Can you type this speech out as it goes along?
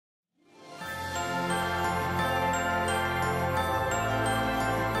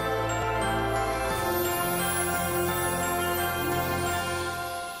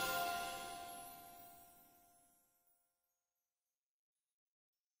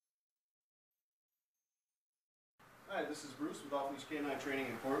Hi, this is Bruce with Off-Leash Canine Training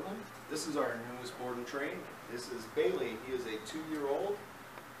in Portland. This is our newest board and train. This is Bailey. He is a 2-year-old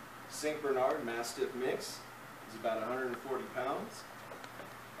St. Bernard Mastiff mix. He's about 140 pounds.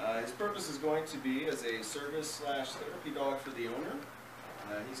 His purpose is going to be as a service/therapy dog for the owner.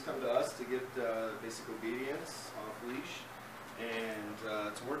 He's come to us to get basic obedience off-leash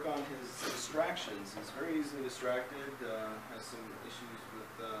and to work on his distractions. He's very easily distracted, has some issues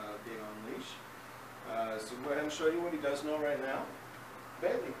with being on leash. So go ahead and show you what he does know right now.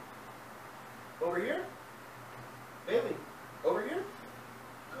 Bailey, over here. Bailey, over here.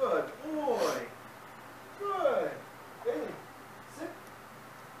 Good boy. Good. Bailey, sit.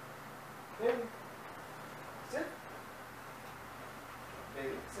 Bailey, sit.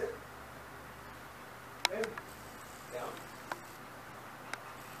 Bailey, sit. Bailey, down.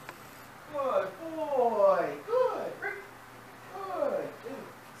 Good boy. Good. Great. Good. Bailey,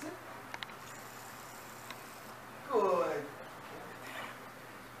 sit. Good.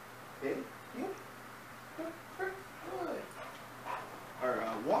 Bailey, you. Good. Good. Good. Or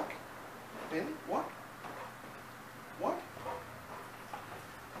walk. Bailey, walk. Walk.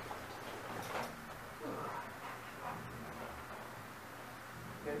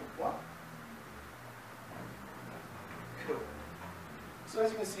 Bailey, walk. Good. So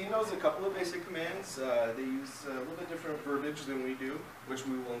as you can see, he knows a couple of basic commands. They use a little bit different verbiage than we do, which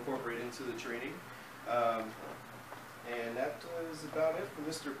we will incorporate into the training. And that is about it for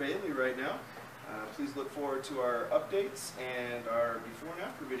Mr. Bailey right now. Please look forward to our updates and our before and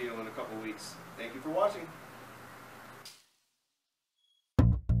after video in a couple weeks. Thank you for watching.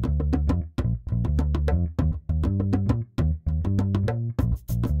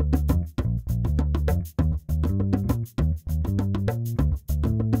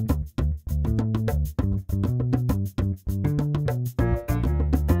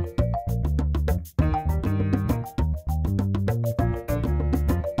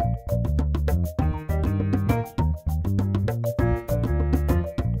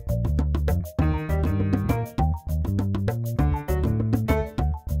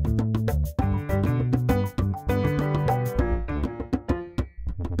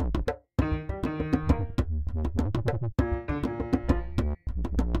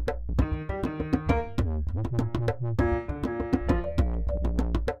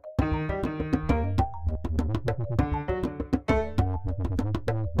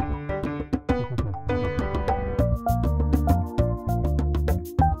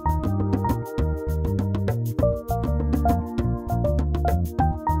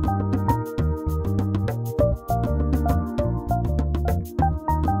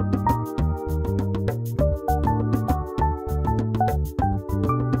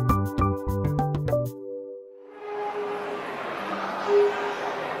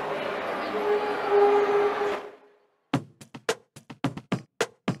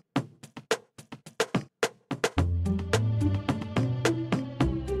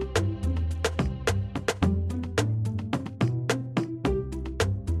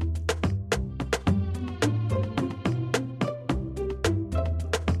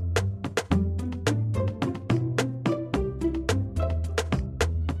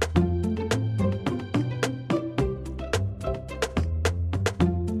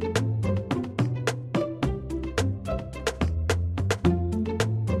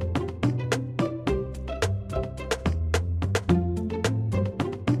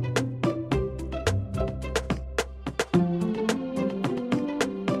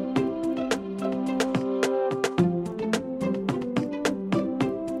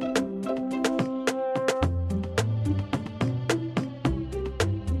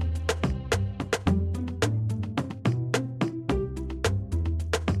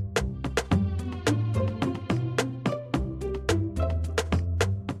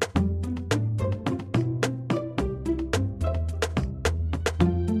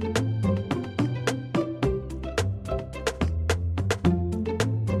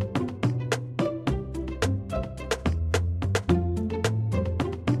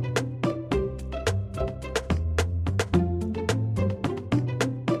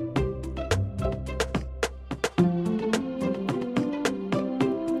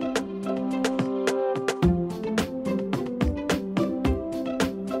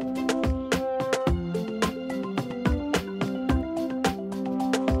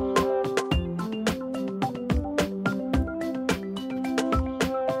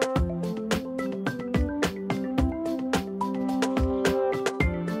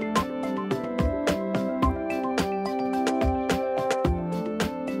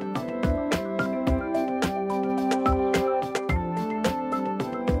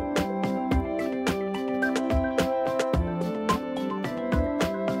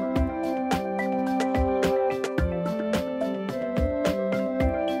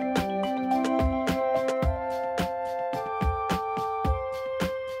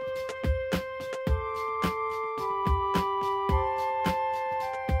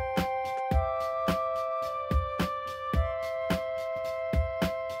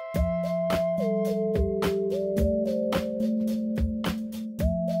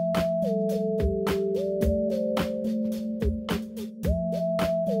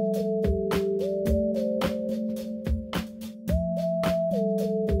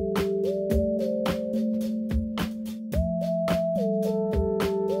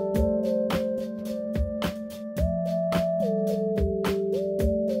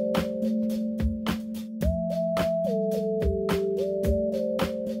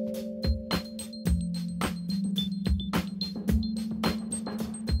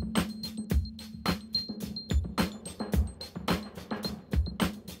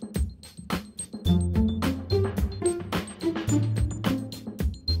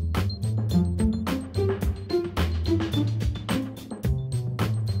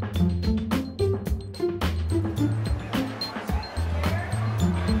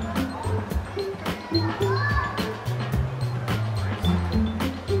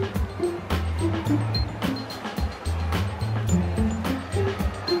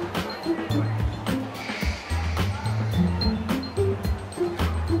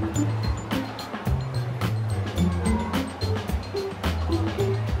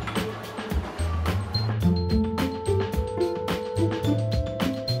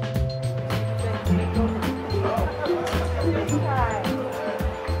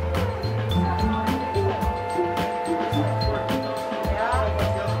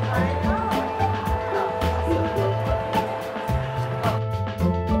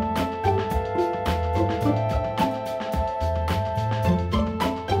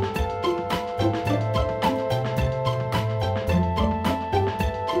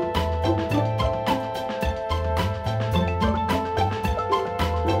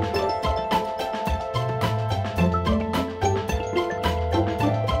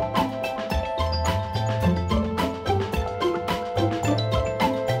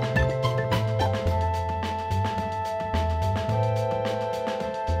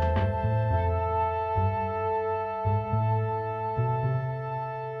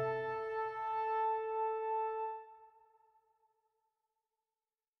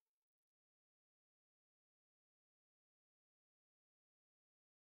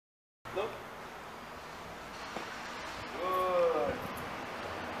 Look.